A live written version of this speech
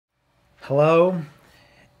Hello,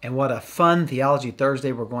 and what a fun Theology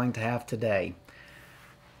Thursday we're going to have today.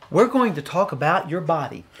 We're going to talk about your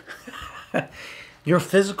body, your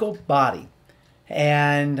physical body.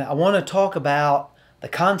 And I want to talk about the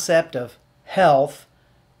concept of health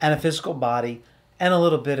and a physical body and a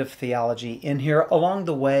little bit of theology in here along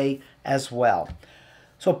the way as well.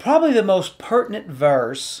 So probably the most pertinent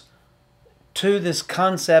verse to this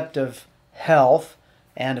concept of health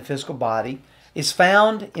and a physical body is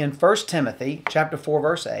found in 1 Timothy chapter 4,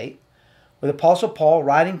 verse 8, where the Apostle Paul,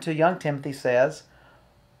 writing to young Timothy, says,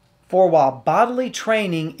 "For while bodily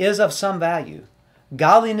training is of some value,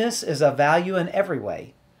 godliness is of value in every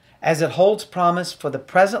way, as it holds promise for the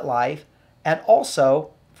present life and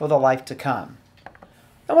also for the life to come."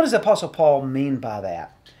 Now, what does the Apostle Paul mean by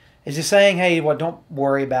that? Is he saying, hey, well, don't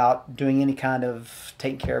worry about doing any kind of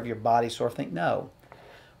taking care of your body sort of thing? No.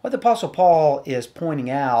 What the Apostle Paul is pointing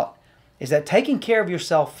out is that taking care of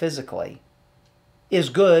yourself physically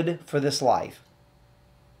is good for this life,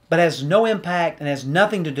 but has no impact and has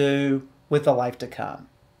nothing to do with the life to come.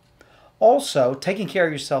 Also, taking care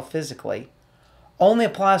of yourself physically only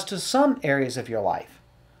applies to some areas of your life.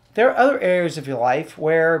 There are other areas of your life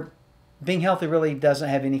where being healthy really doesn't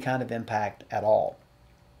have any kind of impact at all.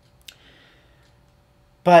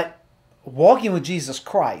 But walking with Jesus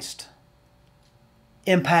Christ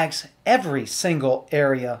impacts every single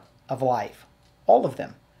area of life, all of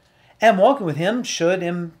them. And walking with Him should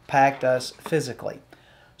impact us physically.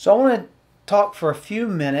 So I want to talk for a few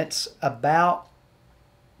minutes about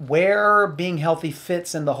where being healthy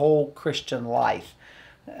fits in the whole Christian life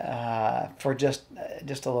for just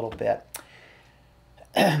a little bit.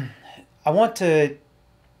 I want to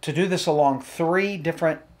do this along three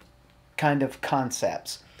different kind of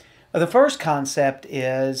concepts. The first concept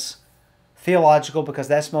is theological, because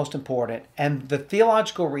that's most important. And the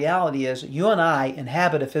theological reality is you and I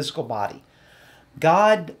inhabit a physical body.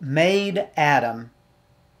 God made Adam.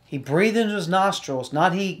 He breathed into his nostrils.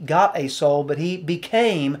 Not he got a soul, but he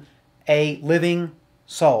became a living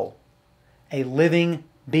soul, a living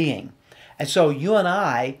being. And so you and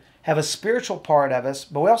I have a spiritual part of us,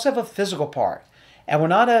 but we also have a physical part. And we're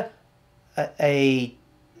not a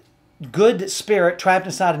good spirit trapped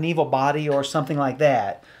inside an evil body or something like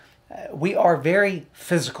that. We are very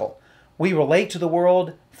physical. We relate to the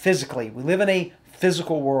world physically. We live in a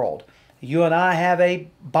physical world. You and I have a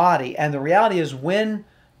body, and the reality is when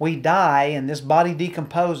we die and this body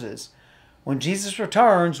decomposes, when Jesus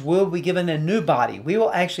returns, we'll be given a new body. We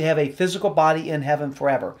will actually have a physical body in heaven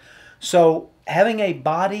forever. So having a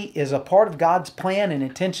body is a part of God's plan and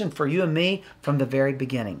intention for you and me from the very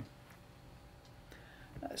beginning.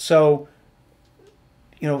 So,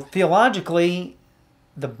 theologically,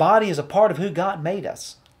 the body is a part of who God made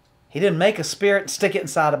us. He didn't make a spirit and stick it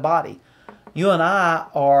inside a body. You and I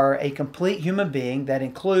are a complete human being that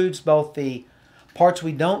includes both the parts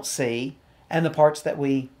we don't see and the parts that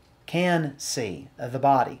we can see of the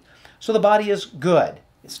body. So the body is good.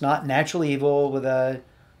 It's not natural evil with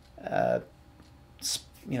some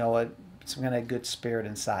kind of good spirit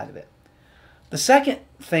inside of it. The second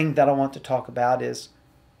thing that I want to talk about is,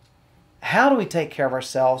 how do we take care of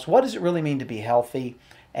ourselves? What does it really mean to be healthy?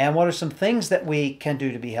 And what are some things that we can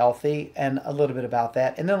do to be healthy? And a little bit about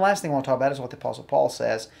that. And then the last thing I want to talk about is what the Apostle Paul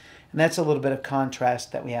says. And that's a little bit of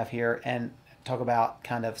contrast that we have here, and talk about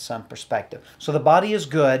kind of some perspective. So the body is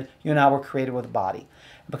good. You and I were created with a body.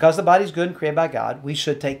 Because the body is good and created by God, we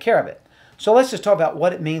should take care of it. So let's just talk about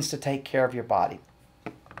what it means to take care of your body.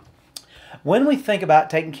 When we think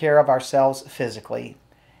about taking care of ourselves physically,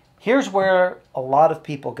 here's where a lot of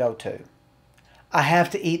people go to. I have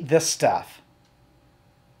to eat this stuff.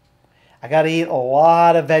 I got to eat a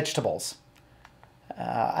lot of vegetables.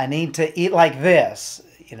 I need to eat like this,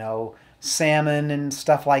 salmon and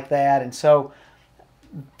stuff like that. And so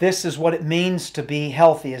this is what it means to be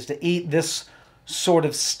healthy, is to eat this sort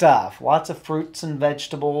of stuff. Lots of fruits and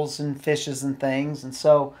vegetables and fishes and things. And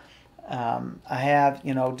so I have,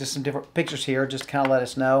 just some different pictures here just to kind of let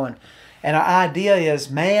us know. And our idea is,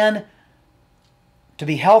 man, to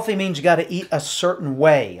be healthy means you got to eat a certain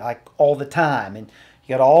way, like all the time. And you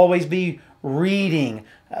got to always be reading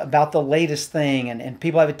about the latest thing. And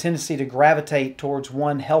people have a tendency to gravitate towards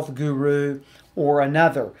one health guru or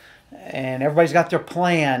another. And everybody's got their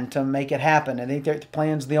plan to make it happen. And they think their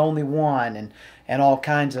plan's the only one, and all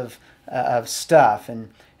kinds of stuff.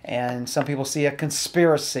 And some people see a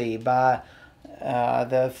conspiracy by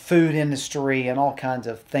the food industry and all kinds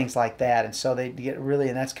of things like that. And so they get really,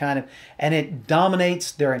 and it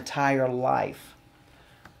dominates their entire life.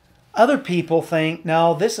 Other people think,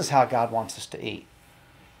 no, this is how God wants us to eat.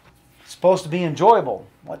 It's supposed to be enjoyable.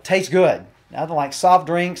 Well, it tastes good. Nothing like soft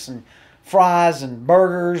drinks and fries and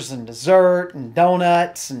burgers and dessert and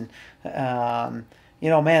donuts and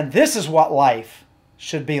man, this is what life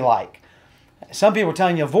should be like. Some people are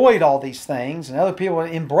telling you avoid all these things, and other people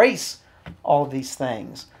embrace all of these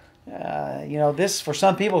things. This for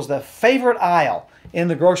some people is the favorite aisle in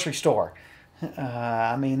the grocery store.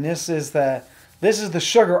 This is the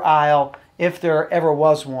sugar aisle if there ever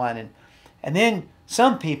was one, and then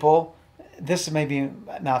some people, this may be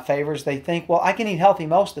my favorites. They think, well, I can eat healthy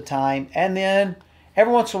most of the time, and then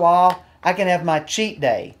every once in a while I can have my cheat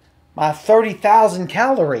day, my 30,000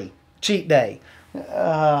 calorie cheat day.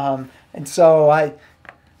 And so I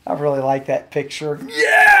really like that picture.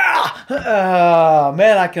 Yeah!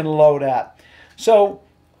 Man, I can load up. So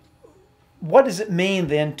what does it mean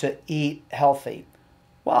then to eat healthy?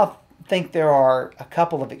 Well, I think there are a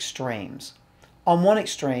couple of extremes. On one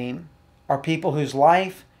extreme are people whose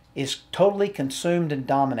life is totally consumed and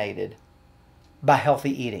dominated by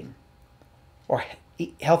healthy eating, or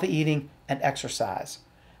healthy eating and exercise.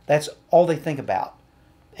 That's all they think about.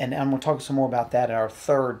 And I'm going to talk some more about that in our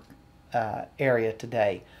third area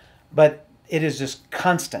today. But it is just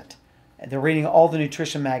constant. They're reading all the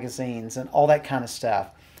nutrition magazines and all that kind of stuff.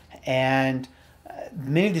 And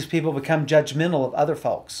many of these people become judgmental of other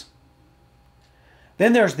folks.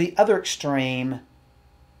 Then there's the other extreme.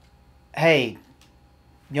 Hey,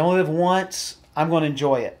 you only live once, I'm going to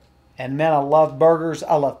enjoy it. And man, I love burgers,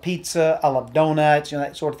 I love pizza, I love donuts,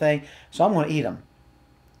 that sort of thing. So I'm going to eat them.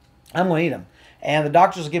 And the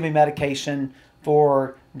doctors will give me medication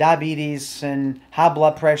for diabetes and high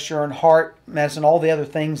blood pressure and heart medicine, all the other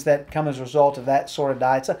things that come as a result of that sort of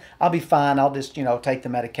diet. So I'll be fine. I'll just, take the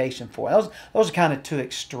medication for it. Those are kind of two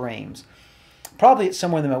extremes. Probably it's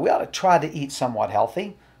somewhere in the middle. We ought to try to eat somewhat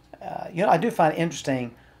healthy. I do find it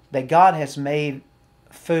interesting that God has made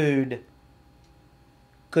food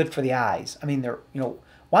good for the eyes.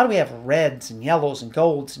 Why do we have reds and yellows and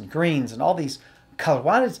golds and greens and all these colors?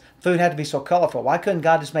 Why does food have to be so colorful? Why couldn't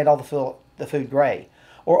God just made all the food gray?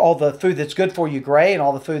 Or all the food that's good for you gray and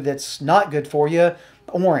all the food that's not good for you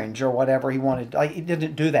orange or whatever he wanted. He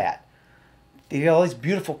didn't do that. He got all these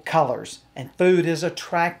beautiful colors, and food is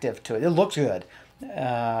attractive to it. It looks good.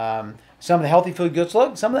 Some of the healthy food goods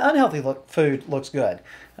look, some of the unhealthy food looks good.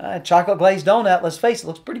 Chocolate glazed donut, let's face it,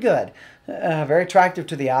 looks pretty good. Very attractive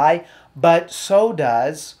to the eye, but so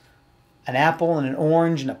does an apple and an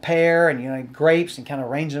orange and a pear and grapes, and kind of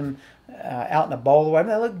arrange them out in a bowl or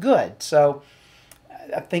whatever. They look good. So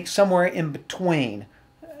I think somewhere in between.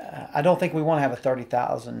 I don't think we want to have a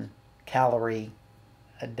 30,000 calorie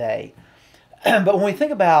a day. But when we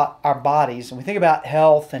think about our bodies and we think about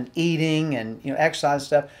health and eating and exercise and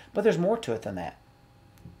stuff, but there's more to it than that.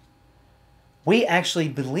 We actually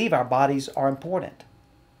believe our bodies are important.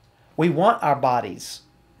 We want our bodies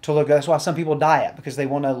to look good. That's why some people diet, because they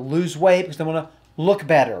want to lose weight, because they want to look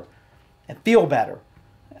better and feel better.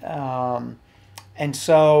 And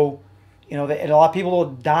so, a lot of people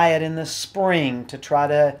will diet in the spring to try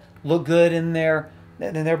to look good in their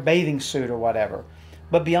bathing suit or whatever.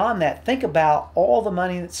 But beyond that, think about all the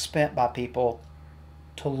money that's spent by people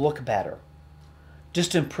to look better,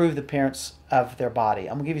 just to improve the appearance of their body.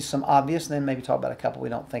 I'm going to give you some obvious, and then maybe talk about a couple we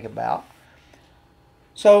don't think about.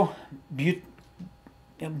 So, beauty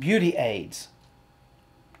aids.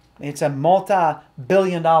 It's a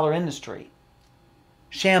multi-billion-dollar industry.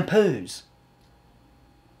 Shampoos.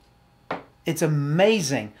 It's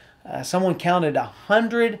amazing. Someone counted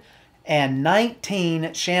 119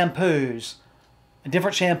 shampoos,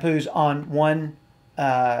 different shampoos on one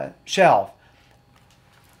shelf.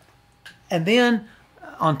 And then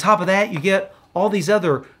on top of that, you get all these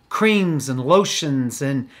other creams and lotions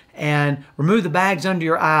and remove the bags under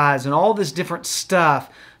your eyes and all this different stuff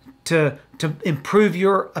to improve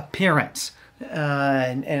your appearance.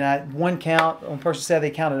 One person said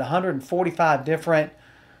they counted 145 different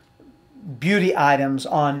beauty items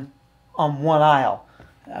on one aisle.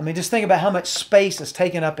 Just think about how much space is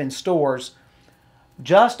taken up in stores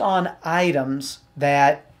just on items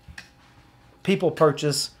that people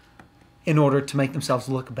purchase in order to make themselves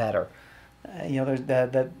look better. There's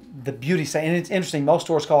the beauty section, and it's interesting. Most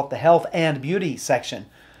stores call it the health and beauty section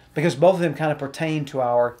because both of them kind of pertain to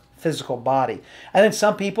our physical body. And then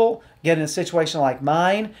some people get in a situation like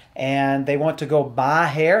mine, and they want to go buy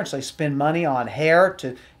hair, and so they spend money on hair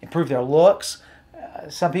to improve their looks.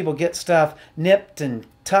 Some people get stuff nipped and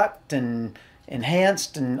tucked and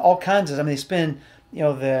enhanced and all kinds of. They spend.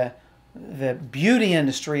 The beauty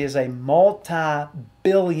industry is a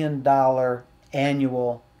multi-billion-dollar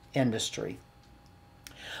annual industry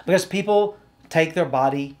because people take their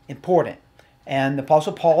body important. And the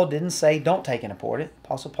Apostle Paul didn't say don't take it important.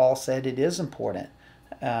 Apostle Paul said it is important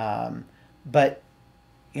But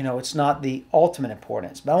it's not the ultimate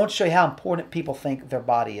importance. But I want to show you how important people think their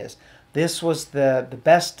body is. This was the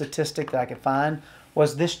best statistic that I could find,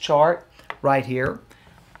 was this chart right here.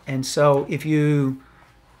 And so if you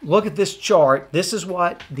look at this chart, this is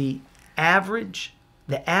what the average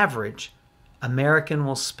American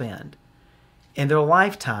will spend. In their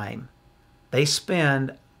lifetime, they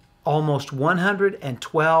spend almost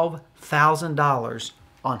 $112,000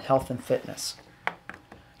 on health and fitness.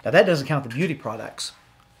 Now that doesn't count the beauty products.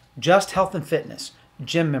 Just health and fitness,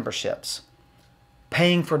 gym memberships,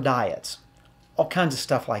 paying for diets, all kinds of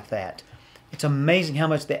stuff like that. It's amazing how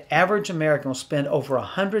much the average American will spend over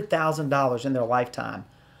 $100,000 in their lifetime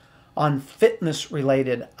on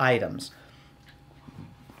fitness-related items.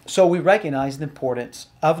 So we recognize the importance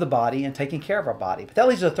of the body and taking care of our body. But that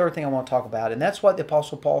leads to the third thing I want to talk about, and that's what the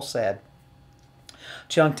Apostle Paul said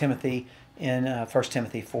to young Timothy in 1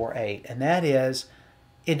 Timothy 4:8, and that is,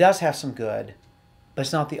 it does have some good, but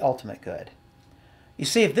it's not the ultimate good. You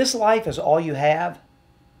see, if this life is all you have,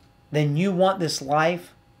 then you want this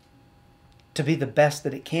life to be the best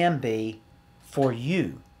that it can be for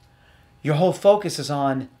you. Your whole focus is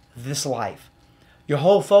on this life. Your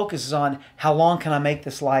whole focus is on how long can I make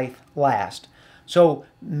this life last. So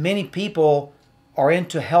many people are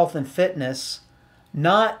into health and fitness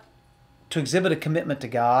not to exhibit a commitment to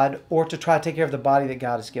God or to try to take care of the body that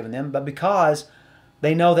God has given them, but because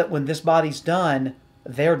they know that when this body's done,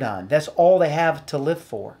 they're done. That's all they have to live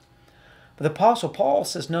for. But the Apostle Paul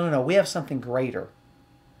says, no, we have something greater.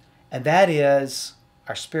 And that is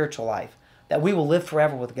our spiritual life, that we will live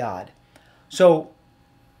forever with God. So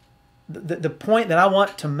the point that I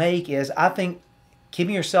want to make is, I think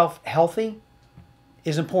keeping yourself healthy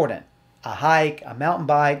is important. I hike, I mountain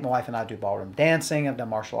bike. My wife and I do ballroom dancing. I've done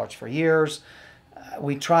martial arts for years.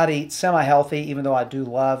 We try to eat semi-healthy, even though I do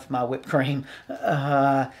love my whipped cream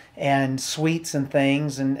and sweets and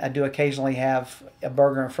things. And I do occasionally have a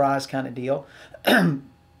burger and fries kind of deal.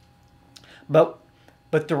 But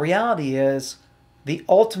the reality is, the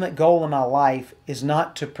ultimate goal in my life is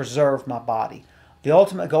not to preserve my body. The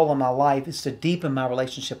ultimate goal in my life is to deepen my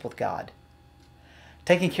relationship with God.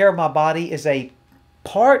 Taking care of my body is a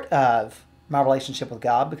part of my relationship with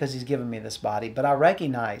God because He's given me this body. But I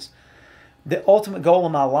recognize the ultimate goal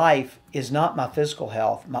in my life is not my physical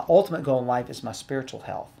health. My ultimate goal in life is my spiritual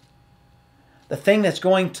health. The thing that's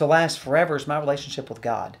going to last forever is my relationship with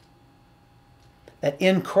God. That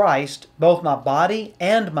in Christ, both my body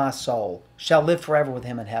and my soul shall live forever with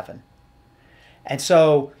Him in heaven. And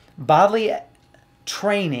so bodily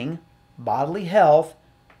training, bodily health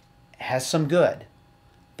has some good.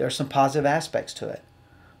 There's some positive aspects to it.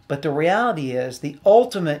 But the reality is, the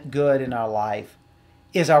ultimate good in our life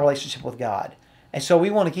is our relationship with God. And so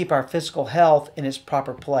we want to keep our physical health in its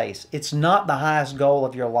proper place. It's not the highest goal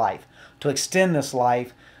of your life to extend this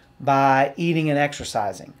life by eating and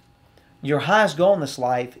exercising. Your highest goal in this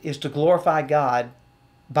life is to glorify God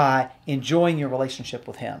by enjoying your relationship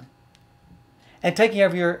with Him. And taking care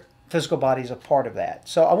of your physical body is a part of that.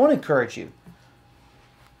 So I want to encourage you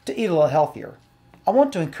to eat a little healthier. I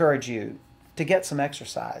want to encourage you to get some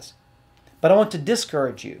exercise. But I want to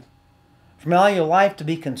discourage you from allowing your life to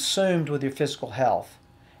be consumed with your physical health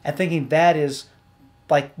and thinking that is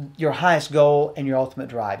like your highest goal and your ultimate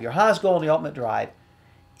drive. Your highest goal and your ultimate drive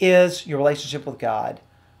is your relationship with God,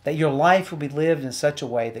 that your life will be lived in such a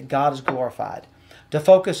way that God is glorified, to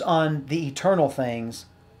focus on the eternal things,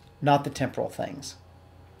 not the temporal things.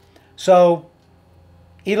 So,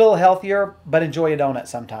 eat a little healthier, but enjoy a donut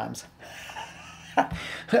sometimes.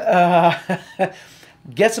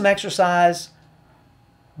 Get some exercise,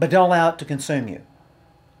 but don't allow it to consume you.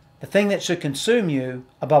 The thing that should consume you,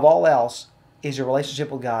 above all else, is your relationship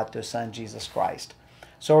with God through His Son, Jesus Christ.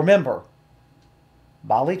 So remember,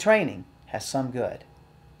 bodily training has some good,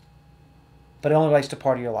 but it only relates to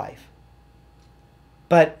part of your life.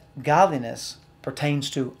 But godliness pertains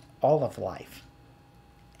to all of life,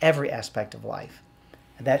 every aspect of life.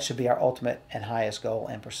 And that should be our ultimate and highest goal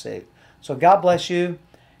and pursuit. So God bless you.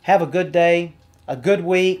 Have a good day, a good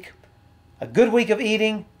week of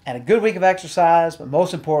eating, and a good week of exercise, but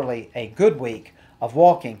most importantly, a good week of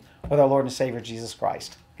walking with our Lord and Savior Jesus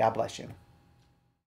Christ. God bless you.